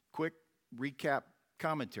quick recap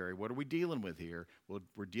commentary. What are we dealing with here? Well,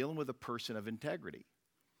 we're dealing with a person of integrity,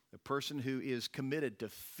 a person who is committed to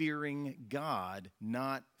fearing God,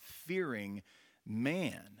 not fearing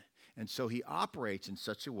man. And so he operates in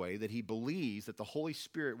such a way that he believes that the Holy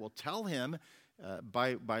Spirit will tell him,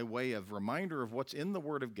 by way of reminder of what's in the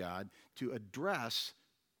Word of God, to address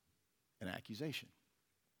an accusation.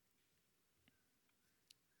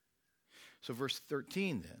 So verse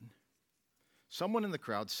 13 then, someone in the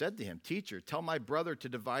crowd said to him, "Teacher, tell my brother to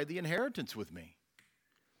divide the inheritance with me."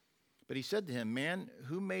 But he said to him, "Man,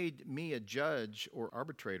 who made me a judge or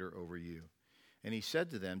arbitrator over you?" And he said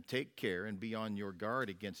to them, "Take care and be on your guard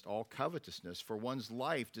against all covetousness, for one's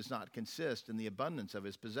life does not consist in the abundance of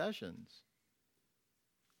his possessions."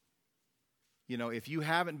 You know, if you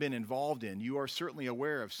haven't been involved in, you are certainly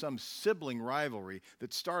aware of some sibling rivalry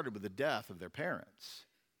that started with the death of their parents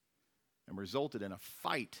and resulted in a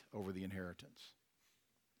fight over the inheritance.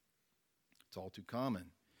 It's all too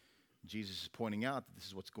common. Jesus is pointing out that this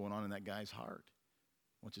is what's going on in that guy's heart.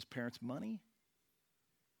 Wants his parents' money?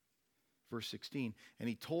 Verse 16, and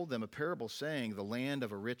he told them a parable saying, the land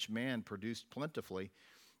of a rich man produced plentifully,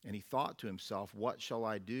 and he thought to himself, what shall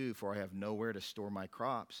I do, for I have nowhere to store my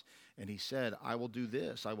crops? And he said, I will do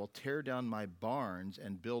this, I will tear down my barns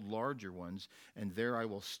and build larger ones, and there I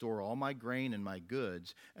will store all my grain and my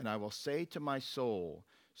goods, and I will say to my soul,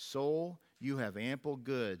 soul, you have ample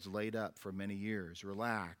goods laid up for many years.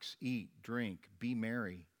 Relax, eat, drink, be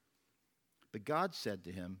merry. But God said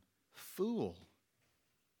to him, fool,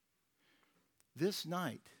 this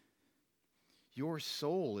night your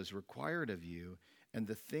soul is required of you, and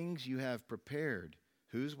the things you have prepared,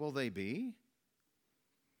 whose will they be?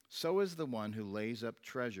 So is the one who lays up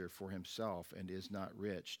treasure for himself and is not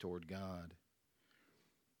rich toward God.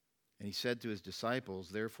 And he said to his disciples,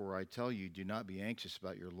 therefore I tell you, do not be anxious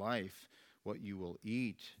about your life, what you will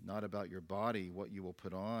eat, not about your body, what you will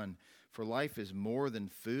put on. For life is more than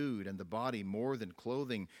food, and the body more than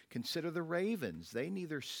clothing. Consider the ravens. They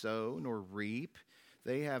neither sow nor reap.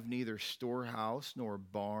 They have neither storehouse nor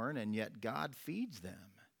barn, and yet God feeds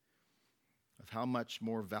them. Of how much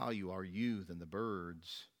more value are you than the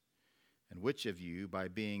birds? And which of you, by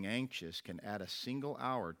being anxious, can add a single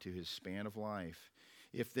hour to his span of life?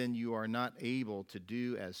 If then you are not able to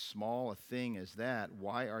do as small a thing as that,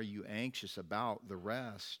 why are you anxious about the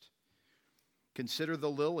rest? Consider the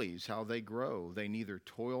lilies, how they grow. They neither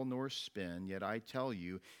toil nor spin, yet I tell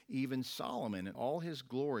you, even Solomon in all his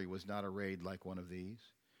glory was not arrayed like one of these.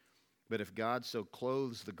 But if God so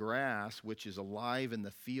clothes the grass, which is alive in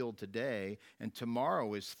the field today, and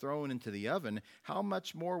tomorrow is thrown into the oven, how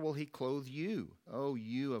much more will he clothe you, O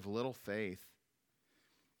you of little faith?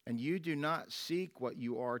 And you do not seek what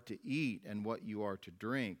you are to eat and what you are to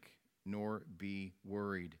drink, nor be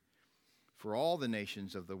worried. For all the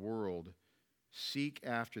nations of the world seek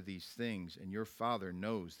after these things, and your Father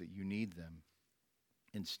knows that you need them.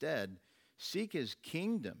 Instead, seek his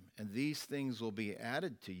kingdom, and these things will be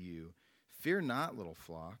added to you. Fear not, little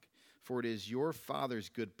flock, for it is your Father's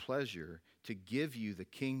good pleasure to give you the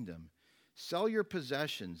kingdom. Sell your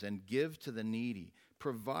possessions and give to the needy.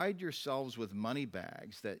 Provide yourselves with money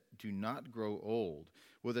bags that do not grow old,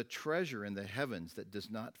 with a treasure in the heavens that does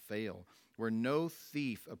not fail, where no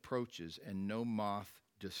thief approaches and no moth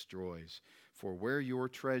destroys. For where your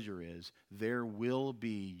treasure is, there will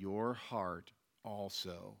be your heart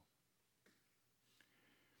also.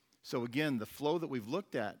 So again, the flow that we've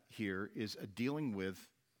looked at here is dealing with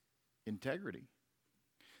integrity.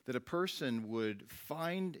 That a person would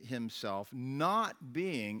find himself not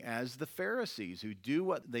being as the Pharisees who do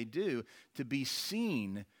what they do to be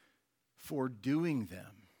seen for doing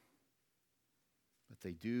them. But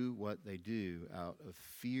they do what they do out of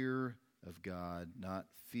fear of God, not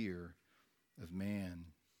fear of man.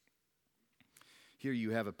 here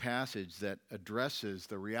you have a passage that addresses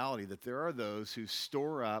the reality that there are those who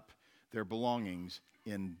store up their belongings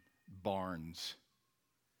in barns.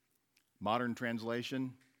 Modern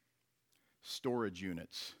translation, storage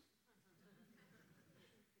units,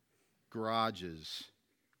 garages.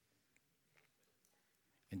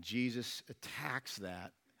 And Jesus attacks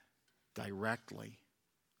that directly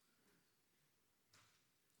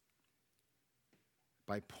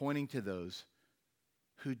by pointing to those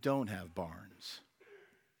who don't have barns,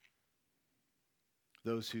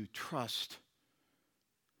 those who trust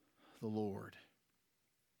the Lord.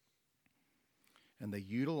 And they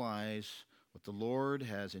utilize what the Lord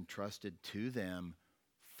has entrusted to them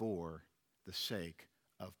for the sake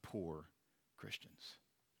of poor Christians.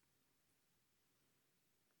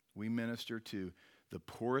 We minister to the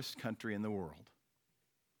poorest country in the world,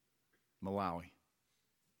 Malawi.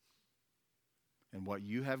 And what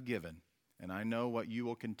you have given, and I know what you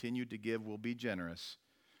will continue to give will be generous,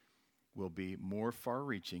 will be more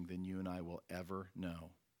far-reaching than you and I will ever know.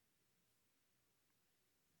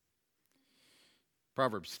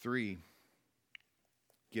 Proverbs 3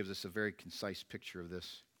 gives us a very concise picture of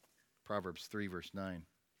this. Proverbs 3, verse 9.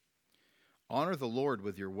 Honor the Lord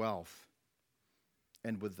with your wealth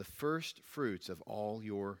and with the first fruits of all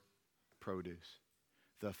your produce.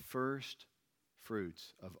 The first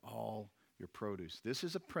fruits of all your produce. This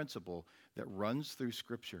is a principle that runs through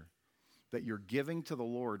Scripture, that your giving to the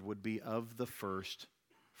Lord would be of the first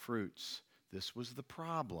fruits. This was the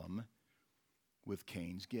problem with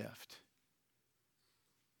Cain's gift.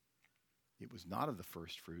 It was not of the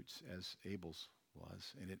first fruits as Abel's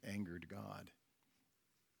was, and it angered God.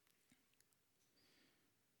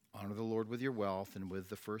 Honor the Lord with your wealth and with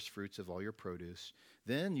the first fruits of all your produce.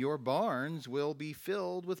 Then your barns will be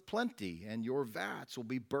filled with plenty, and your vats will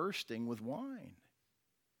be bursting with wine.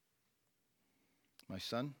 My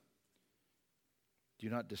son, do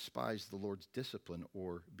not despise the Lord's discipline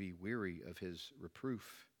or be weary of his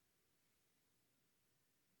reproof.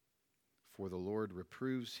 For the Lord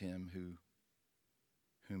reproves him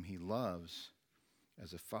whom he loves,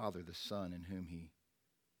 as a father the son in whom he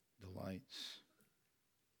delights.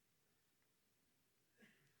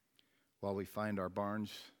 While we find our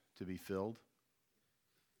barns to be filled,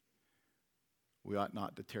 we ought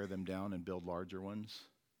not to tear them down and build larger ones.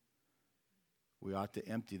 We ought to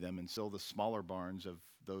empty them and fill the smaller barns of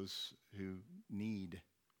those who need.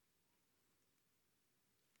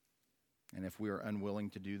 And if we are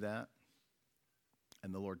unwilling to do that,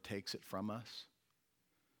 and the Lord takes it from us,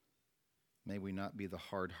 may we not be the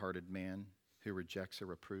hard-hearted man who rejects a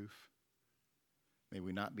reproof. May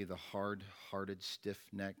we not be the hard-hearted,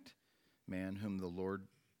 stiff-necked man whom the Lord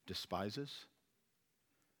despises.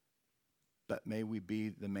 But may we be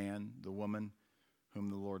the man, the woman, whom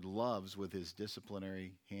the Lord loves with his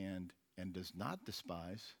disciplinary hand and does not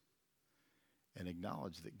despise, and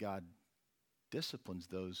acknowledge that God disciplines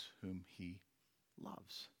those whom he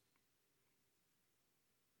loves.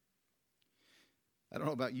 I don't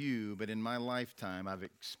know about you, but in my lifetime, I've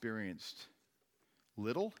experienced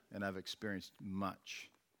little and I've experienced much.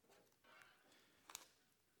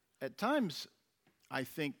 At times, I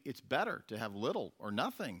think it's better to have little or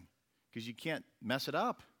nothing because you can't mess it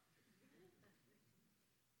up.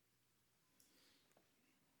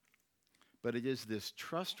 But it is this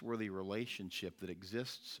trustworthy relationship that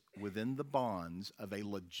exists within the bonds of a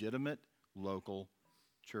legitimate local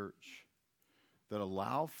church that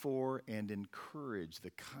allow for and encourage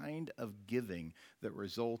the kind of giving that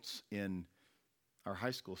results in our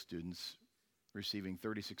high school students receiving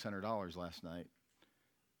 $3,600 last night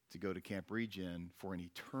to go to Camp Regen for an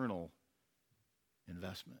eternal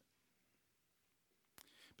investment.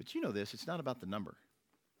 But you know this, it's not about the number.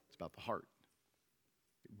 It's about the heart.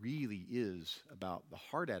 It really is about the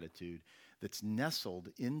heart attitude that's nestled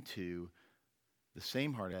into the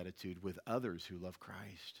same heart attitude with others who love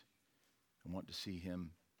Christ and want to see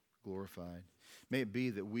him glorified. May it be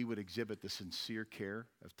that we would exhibit the sincere care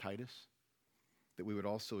of Titus, that we would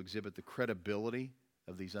also exhibit the credibility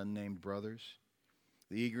of these unnamed brothers,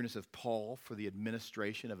 the eagerness of Paul for the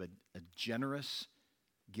administration of a generous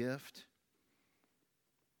gift,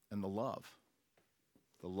 and the love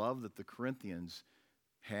that the Corinthians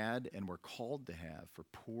had and were called to have for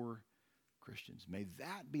poor Christians. May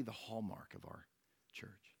that be the hallmark of our church.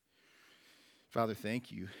 Father,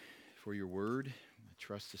 thank you for your word. I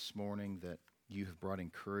trust this morning that you have brought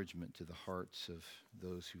encouragement to the hearts of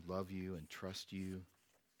those who love you and trust you.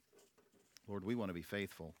 Lord, we want to be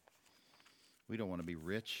faithful. We don't want to be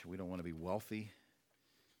rich. We don't want to be wealthy.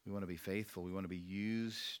 We want to be faithful. We want to be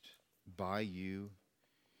used by you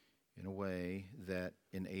in a way that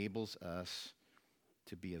enables us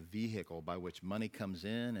to be a vehicle by which money comes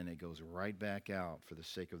in and it goes right back out for the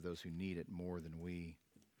sake of those who need it more than we.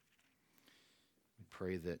 We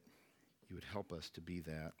pray that you would help us to be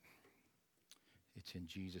that. It's in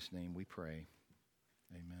Jesus' name we pray.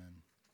 Amen.